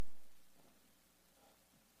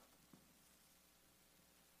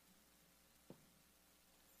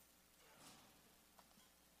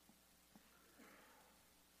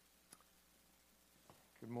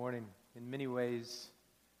morning. In many ways,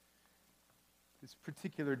 this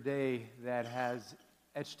particular day that has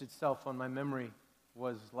etched itself on my memory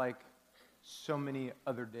was like so many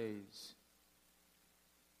other days.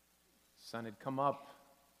 The sun had come up,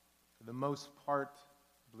 for the most part,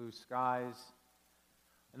 blue skies,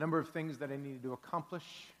 a number of things that I needed to accomplish.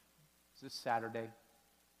 It was a Saturday.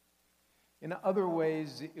 In other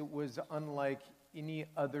ways, it was unlike any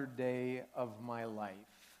other day of my life.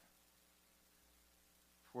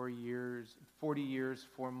 40 years,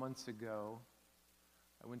 4 months ago,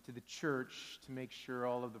 I went to the church to make sure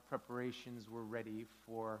all of the preparations were ready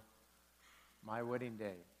for my wedding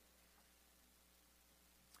day.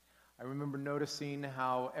 I remember noticing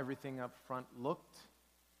how everything up front looked.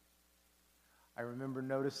 I remember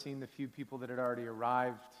noticing the few people that had already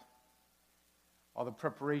arrived. All the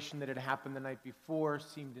preparation that had happened the night before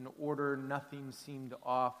seemed in order. Nothing seemed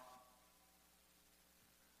off.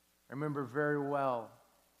 I remember very well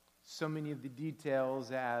so many of the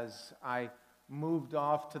details as I moved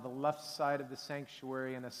off to the left side of the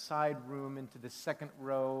sanctuary and a side room into the second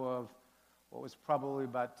row of what was probably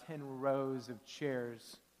about 10 rows of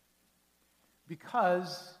chairs.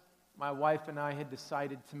 Because my wife and I had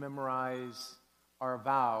decided to memorize our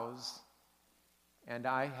vows, and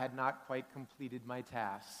I had not quite completed my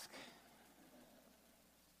task.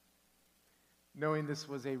 Knowing this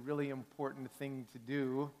was a really important thing to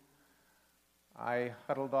do, I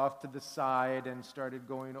huddled off to the side and started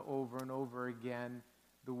going over and over again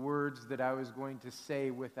the words that I was going to say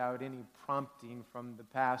without any prompting from the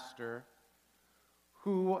pastor,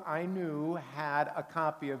 who I knew had a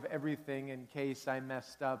copy of everything in case I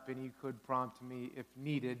messed up and he could prompt me if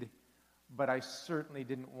needed, but I certainly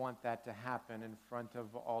didn't want that to happen in front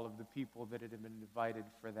of all of the people that had been invited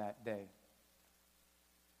for that day.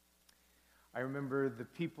 I remember the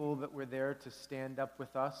people that were there to stand up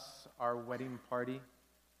with us, our wedding party.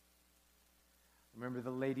 I remember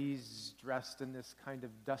the ladies dressed in this kind of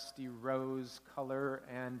dusty rose color,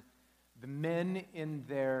 and the men in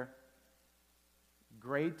their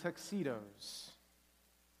gray tuxedos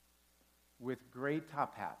with gray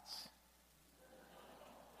top hats.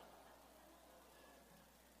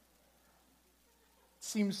 It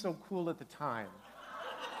seemed so cool at the time.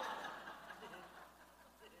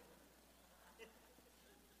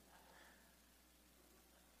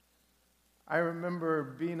 I remember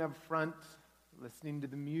being up front, listening to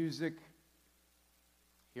the music,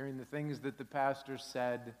 hearing the things that the pastor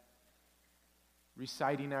said,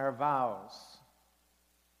 reciting our vows.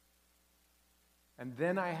 And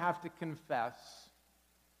then I have to confess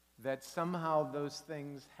that somehow those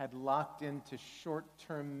things had locked into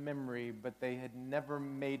short-term memory, but they had never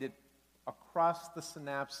made it across the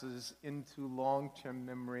synapses into long-term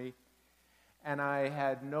memory. And I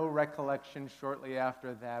had no recollection shortly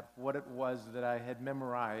after that what it was that I had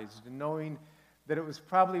memorized, knowing that it was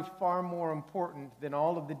probably far more important than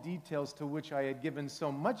all of the details to which I had given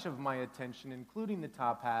so much of my attention, including the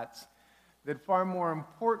top hats, that far more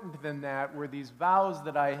important than that were these vows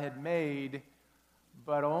that I had made,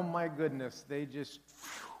 but oh my goodness, they just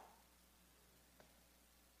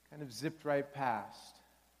kind of zipped right past.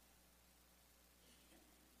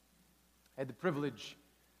 I had the privilege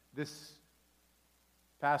this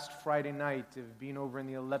past Friday night of being over in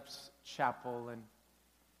the Ellipse Chapel and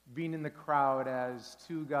being in the crowd as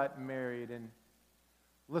two got married and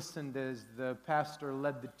listened as the pastor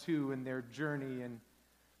led the two in their journey and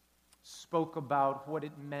spoke about what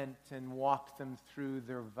it meant and walked them through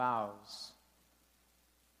their vows.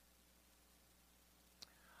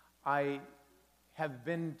 I have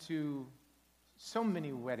been to so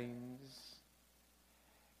many weddings,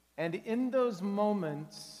 and in those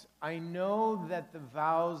moments, I know that the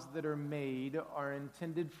vows that are made are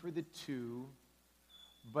intended for the two,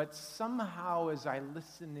 but somehow as I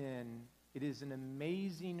listen in, it is an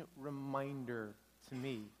amazing reminder to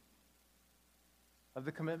me of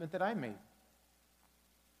the commitment that I made.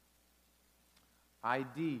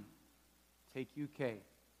 ID, take UK,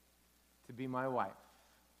 to be my wife,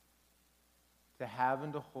 to have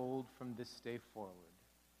and to hold from this day forward,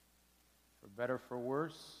 for better, for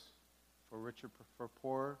worse, for richer, for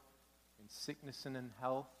poorer, in sickness and in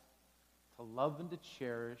health, to love and to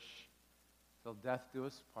cherish till death do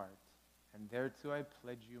us part, and thereto I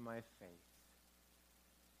pledge you my faith.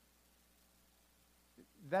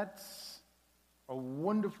 That's a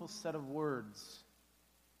wonderful set of words,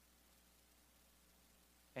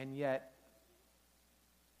 and yet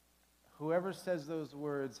whoever says those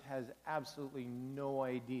words has absolutely no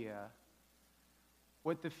idea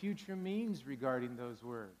what the future means regarding those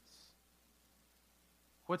words.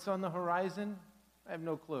 What's on the horizon? I have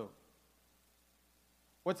no clue.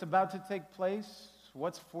 What's about to take place?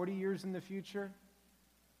 What's 40 years in the future?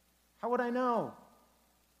 How would I know?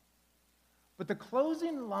 But the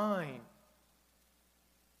closing line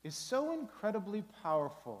is so incredibly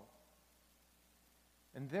powerful.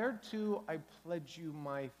 And thereto I pledge you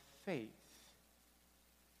my faith.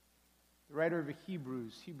 The writer of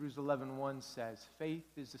Hebrews 11:1 says, faith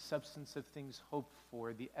is the substance of things hoped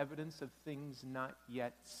for, the evidence of things not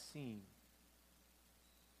yet seen.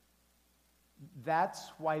 That's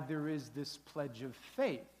why there is this pledge of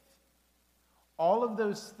faith. All of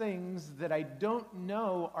those things that I don't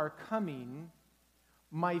know are coming,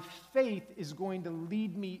 my faith is going to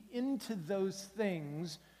lead me into those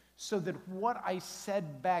things so that what I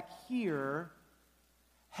said back here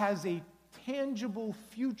has a tangible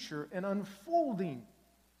future and unfolding,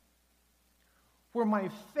 where my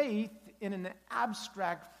faith in an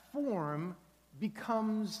abstract form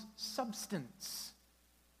becomes substance,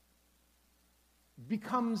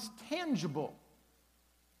 becomes tangible,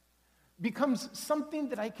 becomes something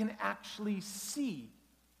that I can actually see.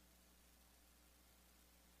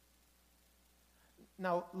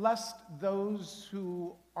 Now, lest those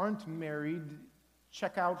who aren't married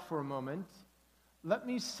check out for a moment, let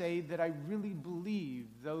me say that I really believe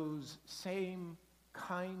those same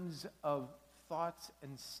kinds of thoughts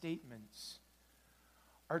and statements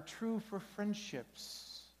are true for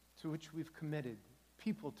friendships to which we've committed,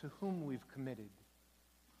 people to whom we've committed.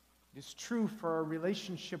 It is true for our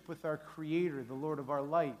relationship with our Creator, the Lord of our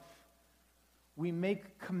life. We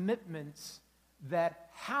make commitments that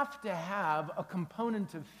have to have a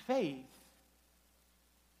component of faith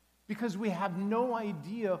because we have no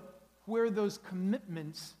idea where those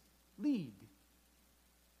commitments lead.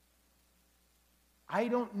 I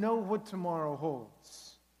don't know what tomorrow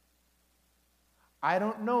holds. I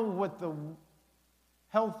don't know what the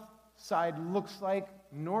health side looks like,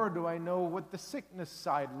 nor do I know what the sickness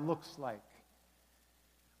side looks like.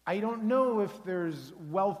 I don't know if there's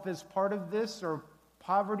wealth as part of this or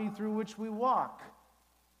poverty through which we walk.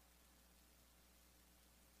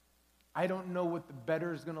 I don't know what the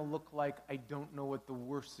better is going to look like. I don't know what the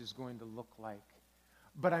worse is going to look like.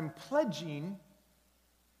 But I'm pledging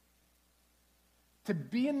to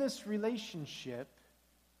be in this relationship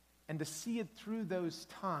and to see it through those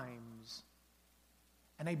times.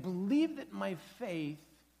 And I believe that my faith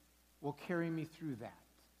will carry me through that.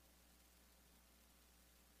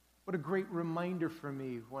 What a great reminder for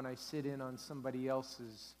me when I sit in on somebody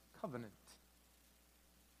else's covenant.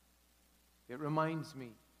 It reminds me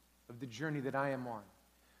of the journey that I am on.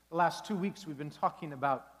 The last 2 weeks we've been talking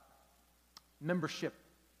about membership.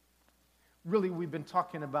 Really, we've been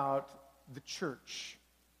talking about the church,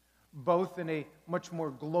 both in a much more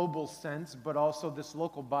global sense, but also this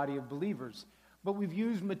local body of believers. But we've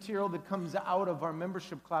used material that comes out of our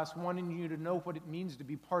membership class, wanting you to know what it means to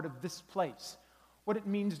be part of this place, what it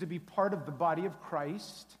means to be part of the body of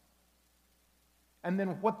Christ, and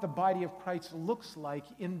then what the body of Christ looks like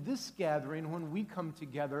in this gathering when we come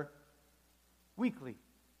together weekly,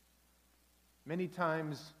 many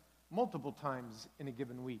times, multiple times in a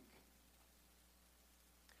given week.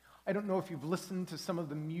 I don't know if you've listened to some of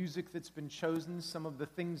the music that's been chosen, some of the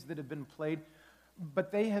things that have been played,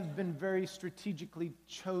 but they have been very strategically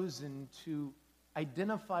chosen to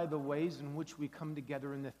identify the ways in which we come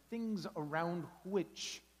together and the things around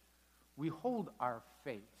which we hold our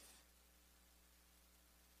faith.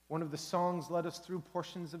 One of the songs led us through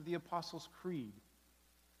portions of the Apostles' Creed.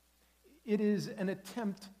 It is an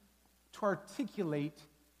attempt to articulate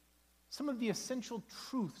some of the essential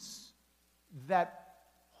truths that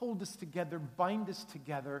hold us together, bind us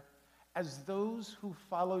together as those who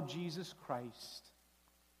follow Jesus Christ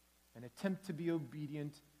and attempt to be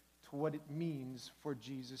obedient to what it means for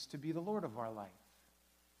Jesus to be the Lord of our life.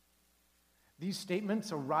 These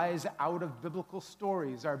statements arise out of biblical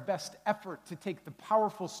stories, our best effort to take the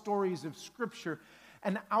powerful stories of Scripture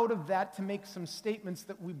and out of that to make some statements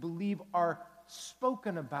that we believe are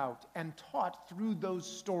spoken about and taught through those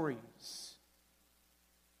stories.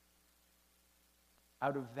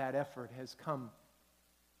 Out of that effort has come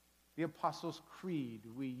the Apostles' Creed.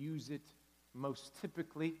 We use it most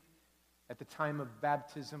typically at the time of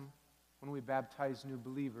baptism when we baptize new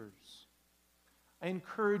believers. I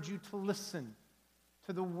encourage you to listen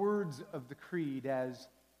to the words of the Creed as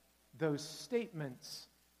those statements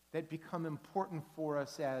that become important for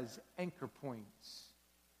us as anchor points.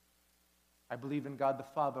 I believe in God the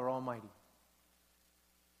Father Almighty,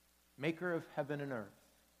 maker of heaven and earth,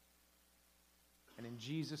 and in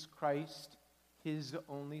Jesus Christ, his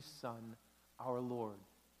only Son, our Lord,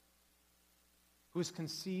 who was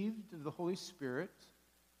conceived of the Holy Spirit,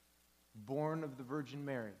 born of the Virgin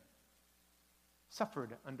Mary,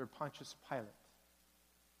 suffered under Pontius Pilate,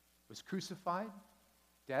 was crucified,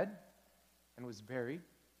 dead, and was buried,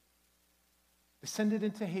 descended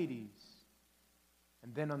into Hades,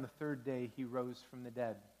 and then on the third day he rose from the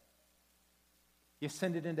dead. He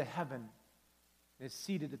ascended into heaven and is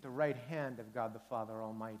seated at the right hand of God the Father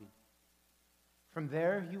Almighty. From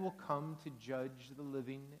there he will come to judge the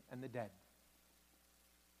living and the dead.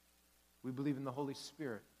 We believe in the Holy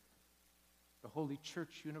Spirit, the Holy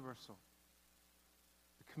Church Universal,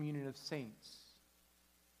 the communion of saints,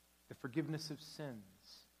 the forgiveness of sins,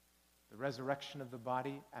 the resurrection of the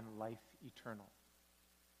body, and life eternal.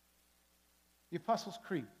 The Apostles'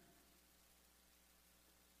 Creed.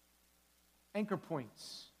 Anchor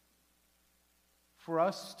points for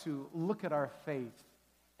us to look at our faith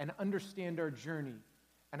and understand our journey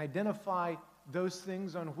and identify those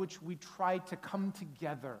things on which we try to come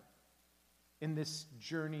together in this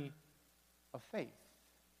journey of faith.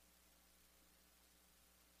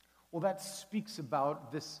 Well, that speaks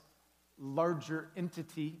about this larger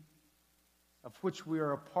entity of which we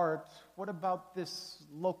are a part. What about this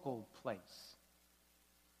local place?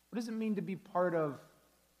 What does it mean to be part of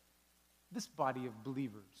this body of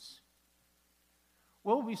believers?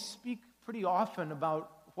 Well, we speak pretty often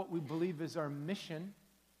about what we believe is our mission,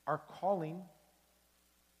 our calling.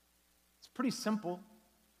 It's pretty simple.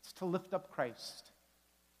 It's to lift up Christ.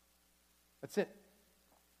 That's it.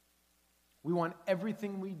 We want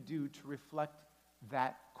everything we do to reflect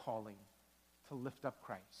that calling, to lift up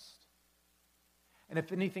Christ. And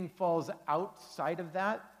if anything falls outside of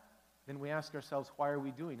that, then we ask ourselves, why are we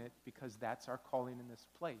doing it? Because that's our calling in this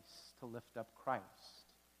place, to lift up Christ.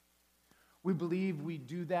 We believe we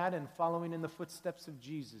do that in following in the footsteps of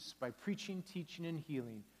Jesus by preaching, teaching, and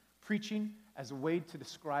healing. Preaching as a way to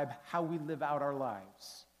describe how we live out our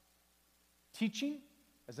lives. Teaching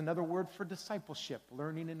as another word for discipleship,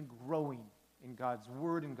 learning and growing in God's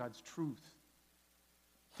word and God's truth.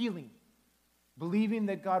 Healing, believing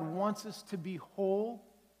that God wants us to be whole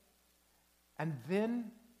and then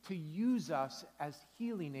to use us as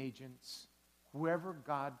healing agents wherever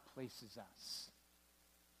God places us.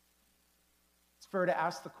 It's fair to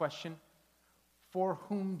ask the question, for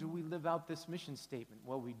whom do we live out this mission statement?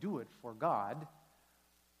 Well, we do it for God,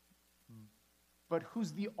 but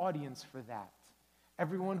who's the audience for that?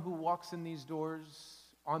 Everyone who walks in these doors,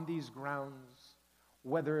 on these grounds,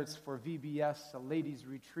 whether it's for VBS, a ladies'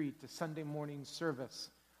 retreat, a Sunday morning service,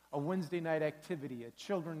 a Wednesday night activity, a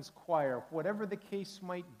children's choir, whatever the case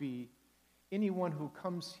might be, anyone who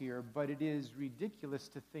comes here, but it is ridiculous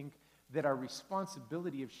to think that our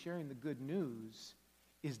responsibility of sharing the good news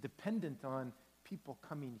is dependent on people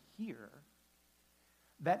coming here.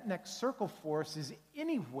 That next circle for us is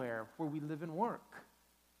anywhere where we live and work.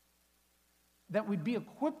 That we'd be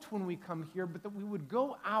equipped when we come here, but that we would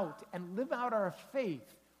go out and live out our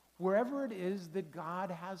faith wherever it is that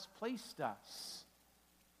God has placed us.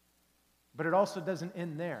 But it also doesn't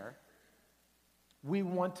end there. We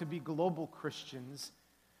want to be global Christians,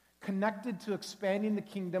 connected to expanding the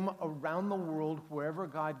kingdom around the world wherever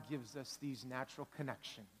God gives us these natural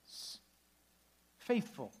connections.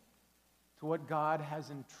 Faithful to what God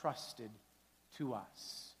has entrusted to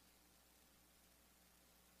us.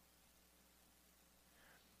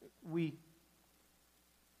 We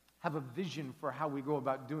have a vision for how we go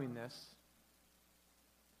about doing this.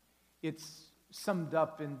 It's summed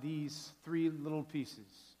up in these three little pieces.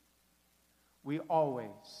 We always,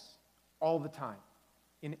 all the time,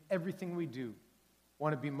 in everything we do,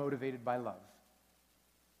 want to be motivated by love.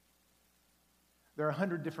 There are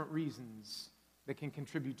 100 different reasons that can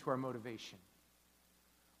contribute to our motivation.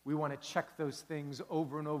 We want to check those things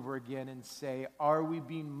over and over again and say, are we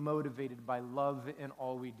being motivated by love in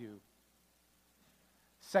all we do?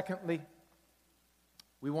 Secondly,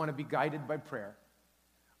 we want to be guided by prayer.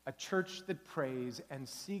 A church that prays and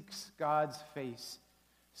seeks God's face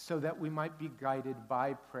so that we might be guided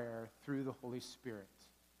by prayer through the Holy Spirit.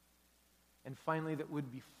 And finally, that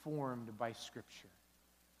would be formed by Scripture.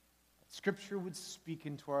 That Scripture would speak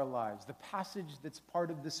into our lives. The passage that's part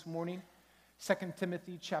of this morning, 2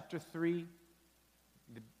 Timothy chapter 3,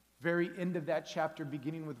 the very end of that chapter,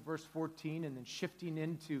 beginning with verse 14, and then shifting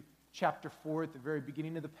into chapter 4 at the very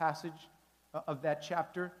beginning of the passage of that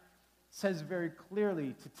chapter, says very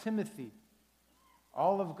clearly to Timothy,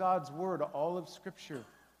 all of God's word, all of Scripture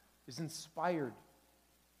is inspired,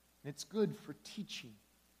 and it's good for teaching,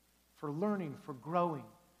 for learning, for growing,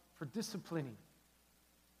 for disciplining.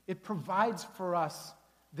 It provides for us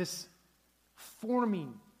this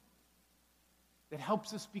forming that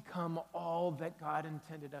helps us become all that God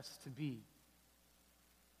intended us to be.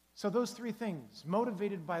 So those three things,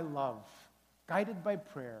 motivated by love, guided by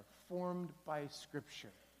prayer, formed by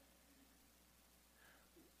Scripture.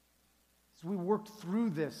 As we worked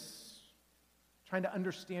through this, trying to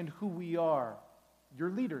understand who we are, your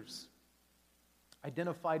leaders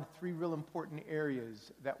identified 3 real important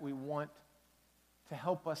areas that we want to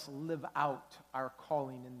help us live out our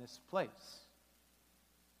calling in this place.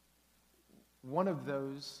 One of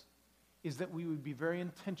those is that we would be very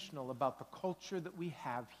intentional about the culture that we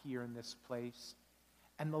have here in this place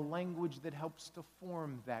and the language that helps to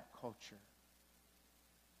form that culture.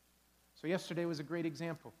 So yesterday was a great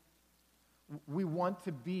example. We want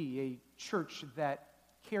to be a church that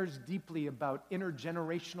cares deeply about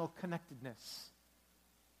intergenerational connectedness.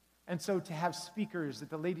 And so to have speakers at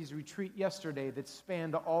the ladies' retreat yesterday that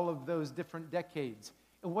spanned all of those different decades,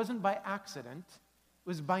 it wasn't by accident, it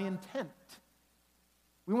was by intent.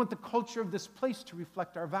 We want the culture of this place to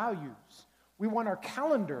reflect our values. We want our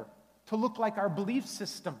calendar to look like our belief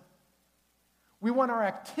system. We want our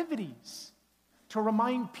activities to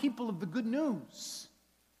remind people of the good news.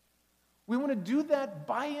 We want to do that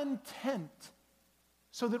by intent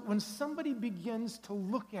so that when somebody begins to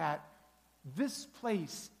look at this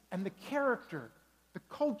place and the character, the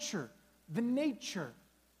culture, the nature,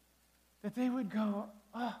 that they would go,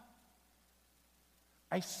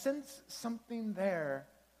 I sense something there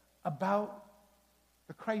about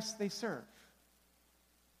the Christ they serve.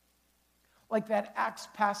 Like that Acts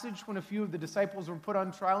passage when a few of the disciples were put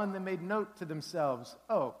on trial and they made note to themselves,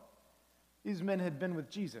 these men had been with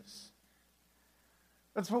Jesus.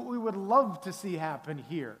 That's what we would love to see happen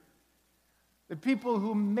here. The people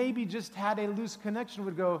who maybe just had a loose connection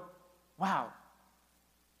would go, wow,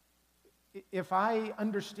 if I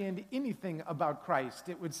understand anything about Christ,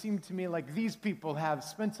 it would seem to me like these people have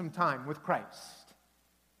spent some time with Christ.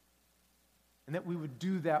 And that we would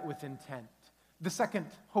do that with intent. The second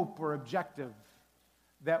hope or objective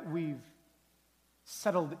that we've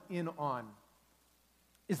settled in on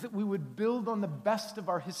is that we would build on the best of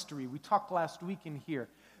our history. We talked last week in here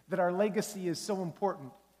that our legacy is so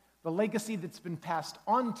important. The legacy that's been passed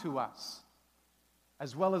on to us,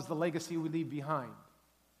 as well as the legacy we leave behind.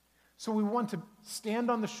 So we want to stand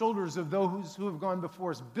on the shoulders of those who have gone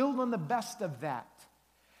before us, build on the best of that,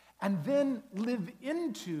 and then live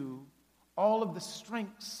into all of the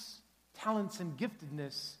strengths, talents, and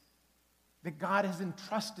giftedness that God has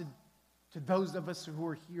entrusted to those of us who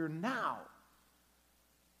are here now.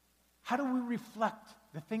 How do we reflect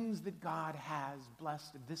the things that God has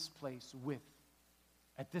blessed this place with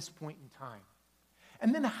at this point in time?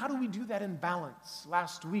 And then how do we do that in balance?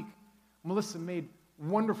 Last week, Melissa made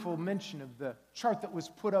wonderful mention of the chart that was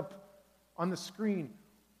put up on the screen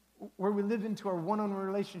where we live into our one-on-one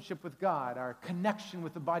relationship with God, our connection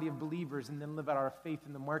with the body of believers, and then live out our faith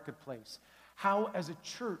in the marketplace. How, as a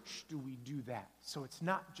church, do we do that? So it's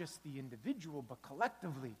not just the individual, but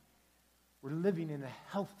collectively, we're living in a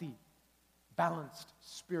healthy, balanced,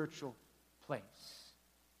 spiritual place.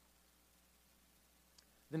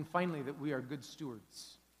 Then finally, that we are good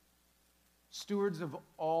stewards. Stewards of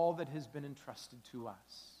all that has been entrusted to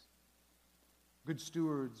us. Good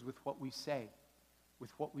stewards with what we say,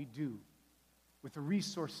 with what we do, with the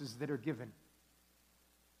resources that are given.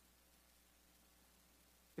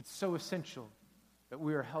 It's so essential that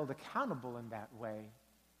we are held accountable in that way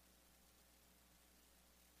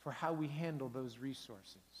for how we handle those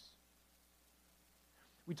resources.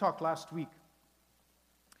 We talked last week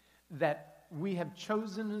that we have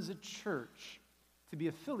chosen as a church to be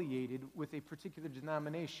affiliated with a particular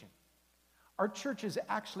denomination. Our church is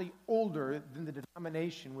actually older than the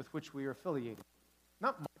denomination with which we are affiliated.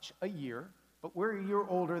 Not much, a year, but we're a year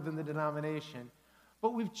older than the denomination.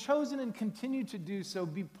 But we've chosen and continue to do so,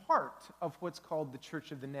 be part of what's called the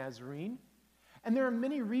Church of the Nazarene. And there are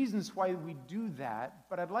many reasons why we do that,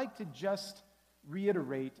 but I'd like to just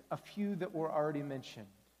reiterate a few that were already mentioned.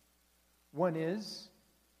 One is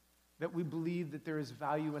that we believe that there is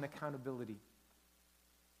value in accountability.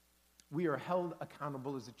 We are held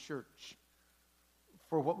accountable as a church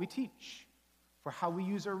for what we teach, for how we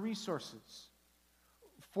use our resources,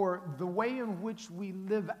 for the way in which we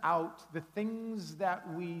live out the things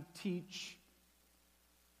that we teach.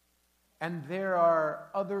 And there are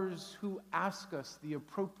others who ask us the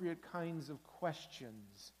appropriate kinds of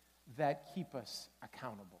questions that keep us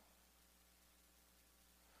accountable.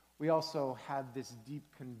 We also have this deep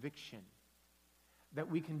conviction that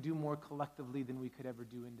we can do more collectively than we could ever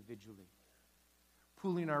do individually.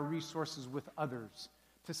 Pooling our resources with others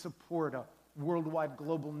to support a worldwide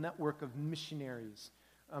global network of missionaries,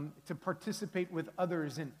 to participate with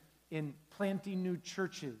others in planting new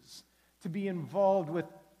churches, to be involved with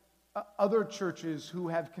other churches who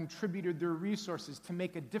have contributed their resources to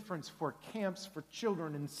make a difference for camps for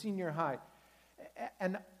children in senior high.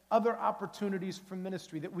 And other opportunities for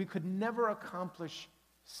ministry that we could never accomplish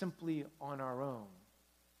simply on our own.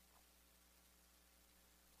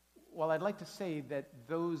 Well, I'd like to say that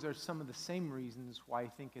those are some of the same reasons why I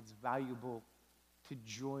think it's valuable to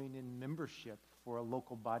join in membership for a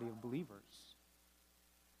local body of believers.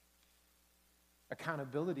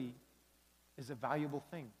 Accountability is a valuable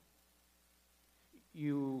thing.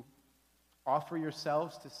 You offer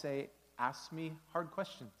yourselves to say, ask me hard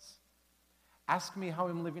questions. Ask me how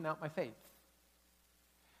I'm living out my faith.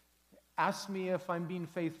 Ask me if I'm being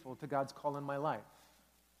faithful to God's call in my life.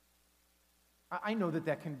 I know that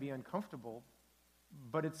that can be uncomfortable,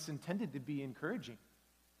 but it's intended to be encouraging.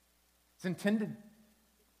 It's intended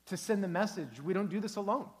to send the message, we don't do this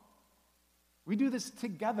alone. We do this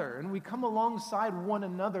together, and we come alongside one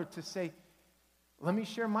another to say, let me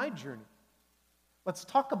share my journey. Let's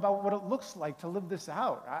talk about what it looks like to live this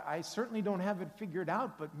out. I certainly don't have it figured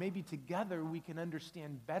out, but maybe together we can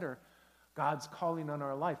understand better God's calling on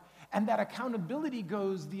our life. And that accountability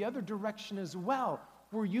goes the other direction as well,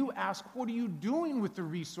 where you ask, what are you doing with the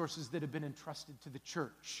resources that have been entrusted to the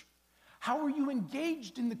church? How are you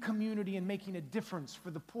engaged in the community and making a difference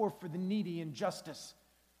for the poor, for the needy, and justice?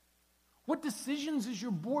 What decisions is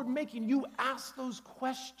your board making? You ask those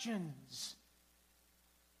questions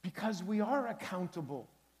because we are accountable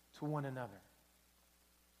to one another.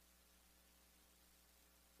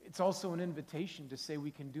 It's also an invitation to say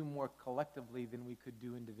we can do more collectively than we could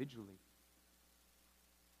do individually.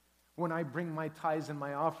 When I bring my tithes and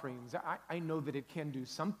my offerings, I know that it can do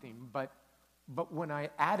something, but when I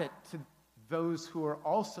add it to those who are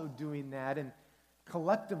also doing that, and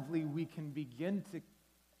collectively we can begin to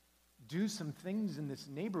do some things in this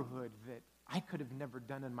neighborhood that I could have never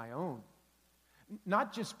done on my own.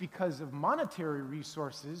 Not just because of monetary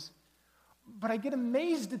resources, but I get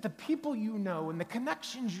amazed at the people you know and the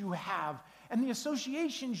connections you have and the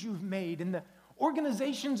associations you've made and the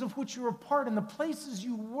organizations of which you're a part and the places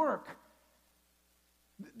you work.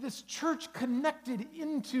 This church connected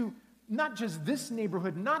into not just this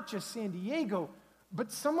neighborhood, not just San Diego,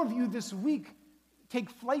 but some of you this week take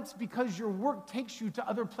flights because your work takes you to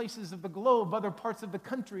other places of the globe, other parts of the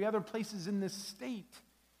country, other places in this state.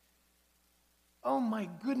 Oh my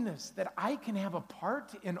goodness, that I can have a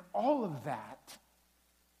part in all of that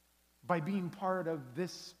by being part of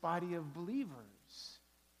this body of believers.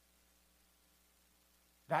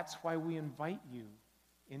 That's why we invite you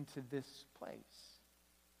into this place.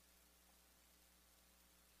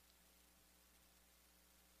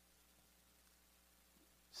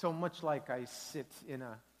 So much like I sit in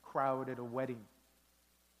a crowd at a wedding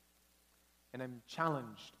and I'm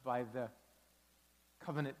challenged by the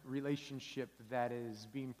covenant relationship that is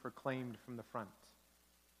being proclaimed from the front.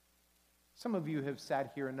 Some of you have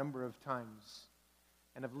sat here a number of times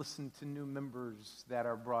and have listened to new members that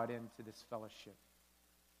are brought into this fellowship.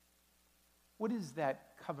 What is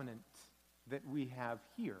that covenant that we have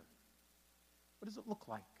here? What does it look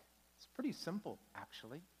like? It's pretty simple,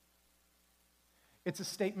 actually. It's a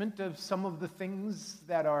statement of some of the things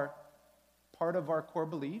that are part of our core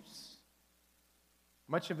beliefs.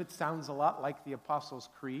 Much of it sounds a lot like the Apostles'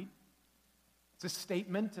 Creed. It's a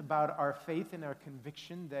statement about our faith and our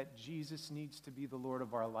conviction that Jesus needs to be the Lord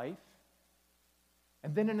of our life.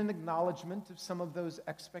 And then an acknowledgement of some of those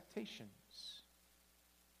expectations.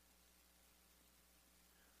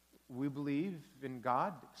 We believe in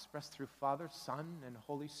God expressed through Father, Son, and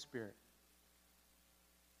Holy Spirit.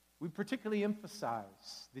 We particularly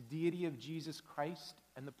emphasize the deity of Jesus Christ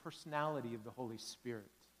and the personality of the Holy Spirit.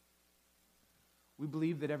 We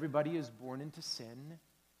believe that everybody is born into sin,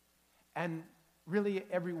 and really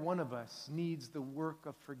every one of us needs the work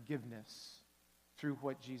of forgiveness through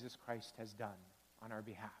what Jesus Christ has done on our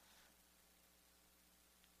behalf.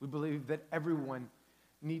 We believe that everyone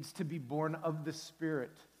needs to be born of the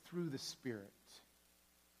Spirit through the Spirit,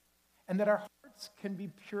 and that our hearts can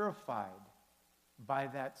be purified by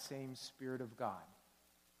that same Spirit of God,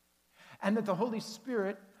 and that the Holy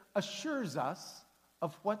Spirit assures us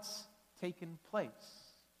of what's taken place.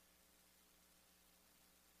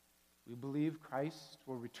 We believe Christ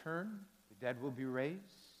will return, the dead will be raised.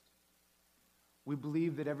 We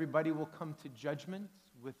believe that everybody will come to judgment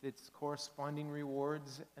with its corresponding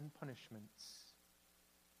rewards and punishments.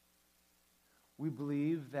 We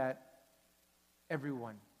believe that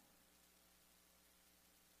everyone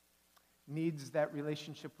needs that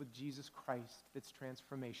relationship with Jesus Christ that's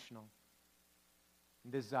transformational,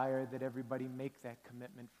 and desire that everybody make that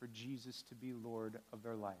commitment for Jesus to be Lord of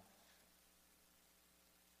their life.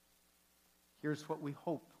 Here's what we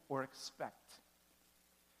hope or expect: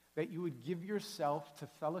 that you would give yourself to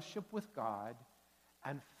fellowship with God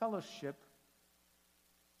and fellowship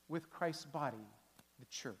with Christ's body, the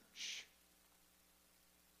church.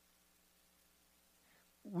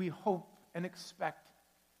 We hope and expect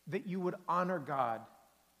that you would honor God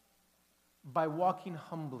by walking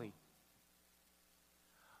humbly,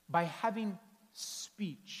 by having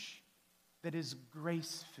speech that is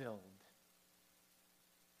grace-filled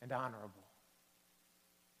and honorable.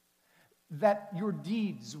 That your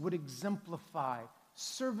deeds would exemplify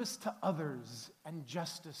service to others and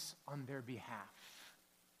justice on their behalf.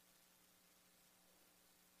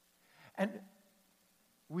 And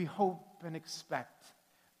we hope and expect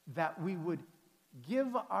that we would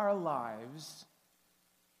give our lives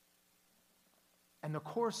and the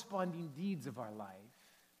corresponding deeds of our life,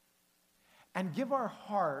 and give our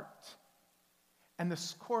heart and the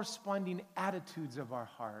corresponding attitudes of our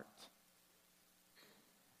heart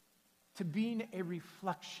to being a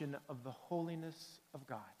reflection of the holiness of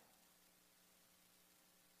God.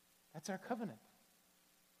 That's our covenant.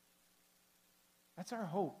 That's our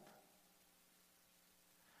hope.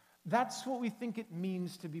 That's what we think it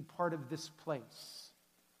means to be part of this place.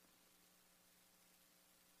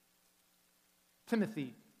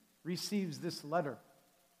 Timothy receives this letter.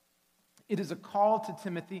 It is a call to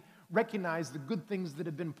Timothy, recognize the good things that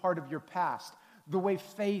have been part of your past, the way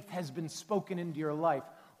faith has been spoken into your life.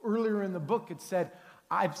 Earlier in the book it said,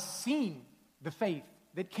 I've seen the faith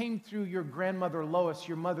that came through your grandmother Lois,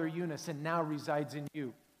 your mother Eunice, and now resides in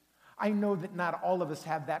you. I know that not all of us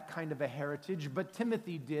have that kind of a heritage, but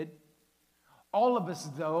Timothy did. All of us,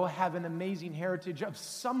 though, have an amazing heritage of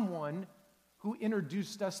someone who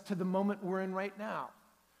introduced us to the moment we're in right now.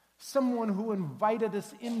 Someone who invited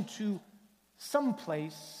us into some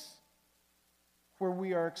place where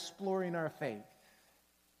we are exploring our faith.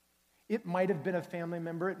 It might have been a family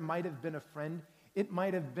member, it might have been a friend, it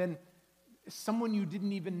might have been someone you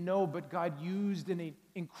didn't even know, but God used in an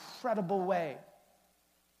incredible way.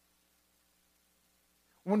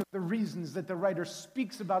 One of the reasons that the writer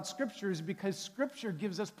speaks about Scripture is because Scripture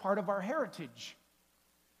gives us part of our heritage.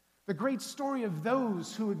 The great story of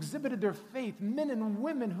those who exhibited their faith, men and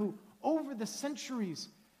women who over the centuries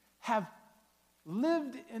have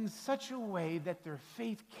lived in such a way that their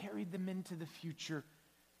faith carried them into the future.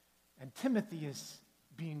 And Timothy is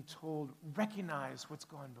being told, recognize what's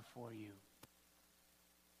gone before you.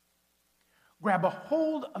 Grab a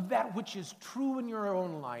hold of that which is true in your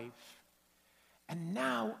own life, and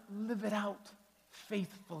now live it out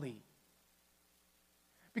faithfully.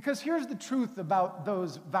 Because here's the truth about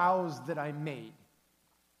those vows that I made.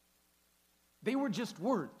 They were just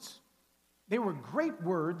words. They were great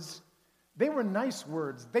words. They were nice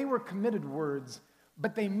words. They were committed words.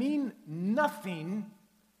 But they mean nothing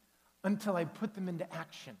until I put them into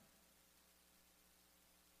action.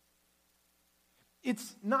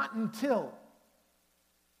 It's not until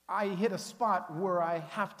I hit a spot where I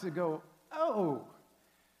have to go, oh,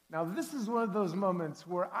 now this is one of those moments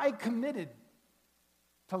where I committed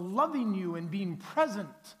to loving you and being present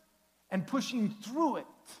and pushing through it.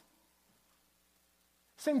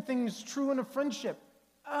 Same thing is true in a friendship.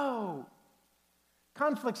 Oh,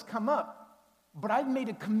 conflicts come up, but I've made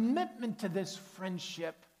a commitment to this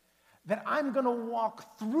friendship that I'm going to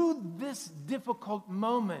walk through this difficult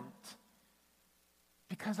moment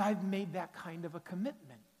because I've made that kind of a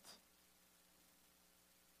commitment.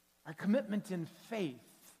 Our commitment in faith,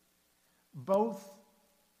 both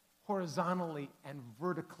horizontally and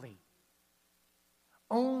vertically,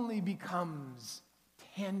 only becomes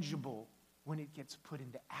tangible when it gets put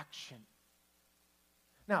into action.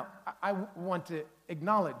 Now, I want to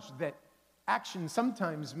acknowledge that action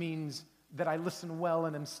sometimes means that I listen well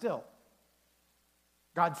and am still.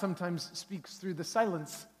 God sometimes speaks through the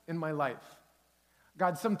silence in my life.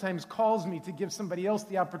 God sometimes calls me to give somebody else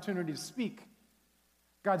the opportunity to speak.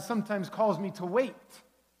 God sometimes calls me to wait.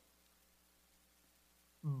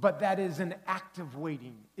 But that is an active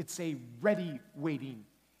waiting. It's a ready waiting.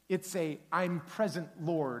 It's a I'm present,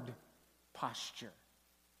 Lord posture.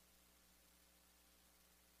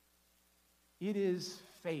 It is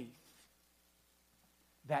faith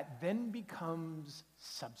that then becomes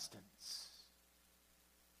substance.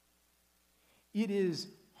 It is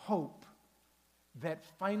hope that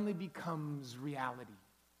finally becomes reality.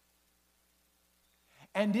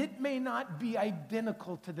 And it may not be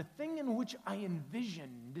identical to the thing in which I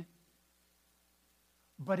envisioned,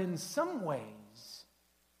 but in some ways,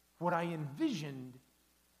 what I envisioned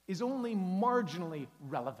is only marginally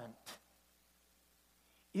relevant.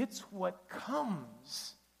 It's what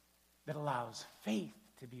comes that allows faith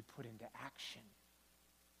to be put into action.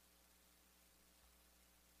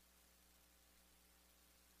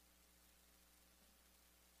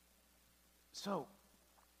 So,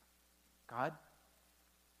 God,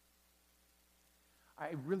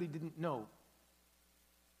 I really didn't know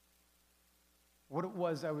what it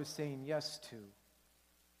was I was saying yes to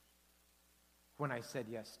when I said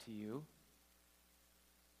yes to you.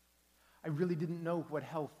 I really didn't know what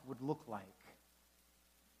health would look like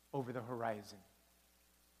over the horizon.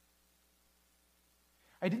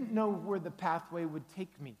 I didn't know where the pathway would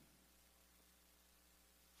take me,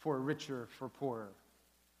 for richer, for poorer,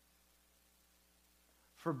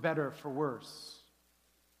 for better, for worse.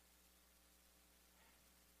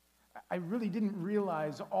 I really didn't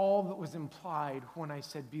realize all that was implied when I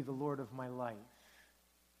said, be the Lord of my life.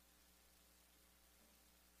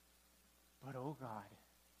 But oh God,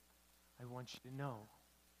 I want you to know,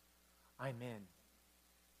 I'm in.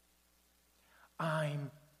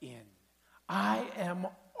 I'm in. I am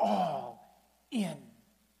all in.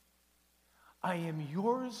 I am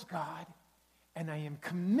yours, God, and I am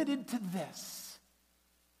committed to this.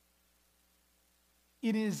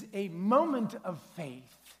 It is a moment of faith.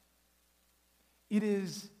 It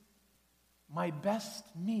is my best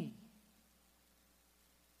me.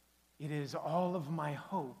 It is all of my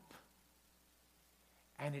hope.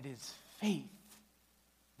 And it is faith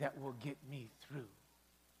that will get me through.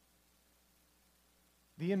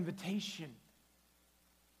 The invitation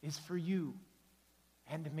is for you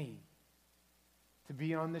and me to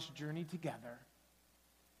be on this journey together,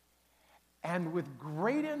 and with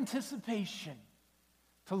great anticipation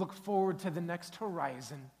to look forward to the next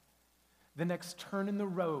horizon, the next turn in the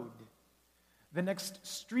road, the next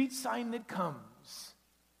street sign that comes,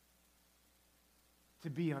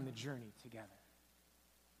 to be on the journey together.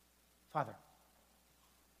 Father,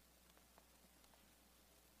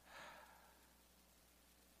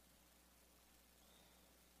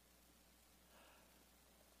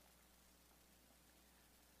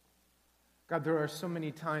 God, there are so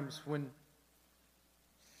many times when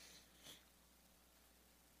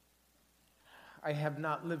I have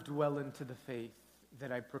not lived well into the faith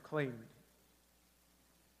that I proclaimed.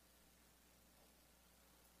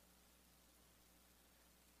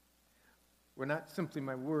 Were not simply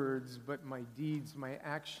my words, but my deeds, my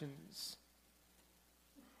actions.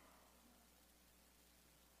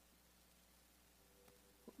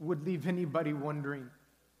 Would leave anybody wondering,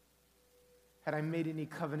 had I made any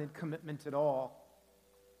covenant commitment at all?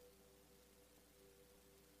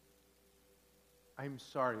 I'm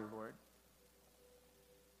sorry, Lord.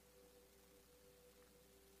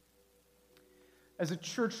 As a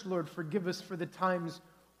church, Lord, forgive us for the times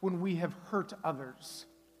when we have hurt others.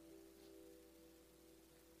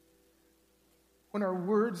 When our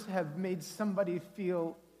words have made somebody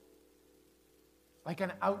feel like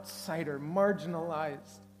an outsider,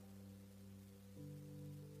 marginalized.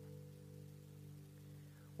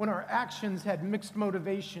 When our actions had mixed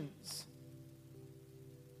motivations.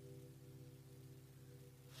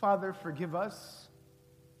 Father, forgive us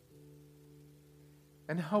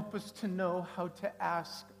and help us to know how to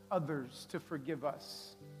ask others to forgive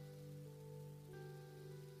us.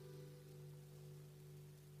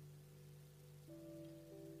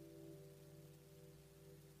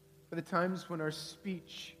 For the times when our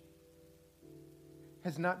speech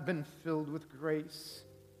has not been filled with grace.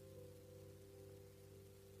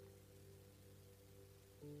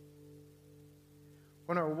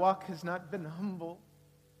 When our walk has not been humble.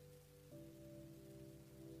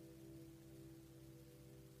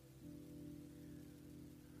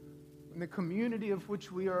 When the community of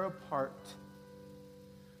which we are a part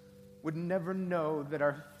would never know that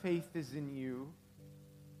our faith is in you.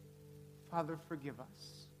 Father, forgive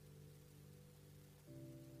us.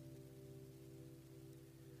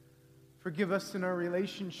 Forgive us in our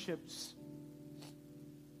relationships.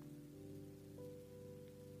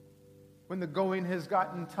 When the going has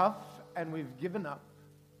gotten tough and we've given up.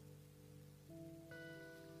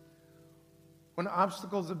 When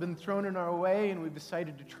obstacles have been thrown in our way and we've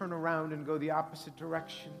decided to turn around and go the opposite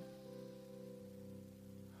direction.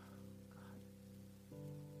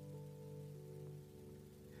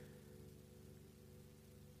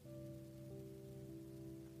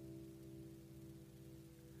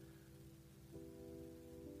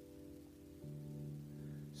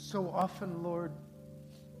 So often, Lord,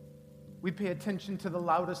 we pay attention to the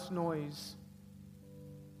loudest noise,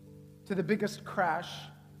 to the biggest crash.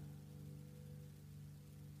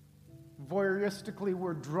 Voyeuristically,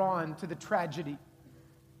 we're drawn to the tragedy.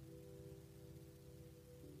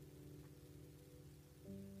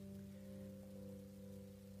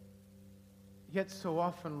 Yet so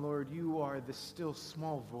often, Lord, you are the still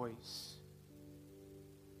small voice,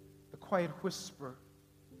 the quiet whisper,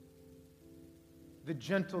 the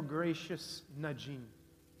gentle, gracious nudging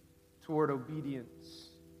toward obedience.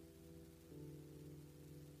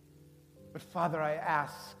 But Father, I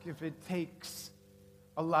ask, if it takes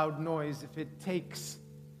a loud noise, if it takes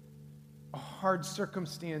a hard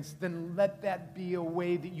circumstance, then let that be a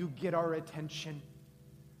way that you get our attention.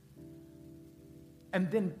 And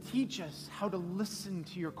then teach us how to listen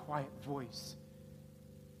to your quiet voice.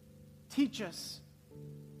 Teach us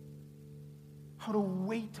how to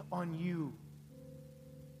wait on you.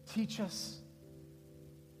 Teach us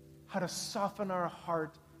how to soften our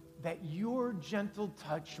heart that your gentle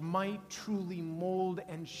touch might truly mold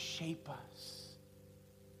and shape us.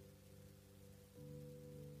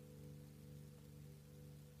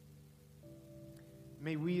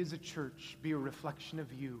 May we as a church be a reflection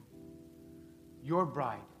of you, your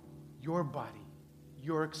bride, your body,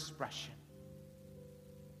 your expression.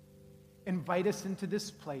 Invite us into this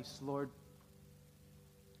place, Lord.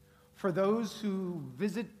 For those who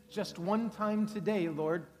visit just one time today,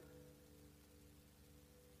 Lord,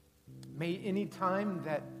 may any time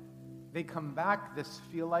that they come back, this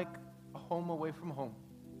feel like a home away from home.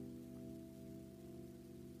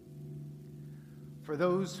 For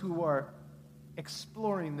those who are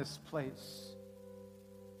exploring this place,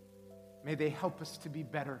 may they help us to be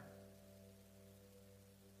better.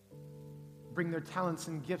 Bring their talents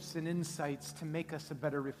and gifts and insights to make us a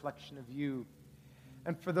better reflection of you.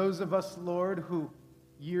 And for those of us, Lord, who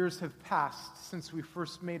years have passed since we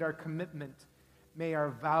first made our commitment, may our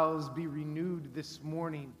vows be renewed this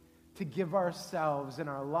morning to give ourselves in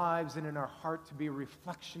our lives and in our heart to be a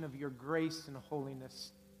reflection of your grace and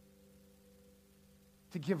holiness.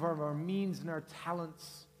 To give of our means and our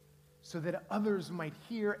talents so that others might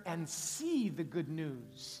hear and see the good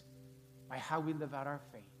news by how we live out our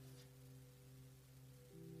faith.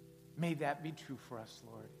 May that be true for us,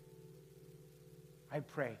 Lord. I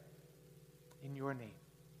pray in your name.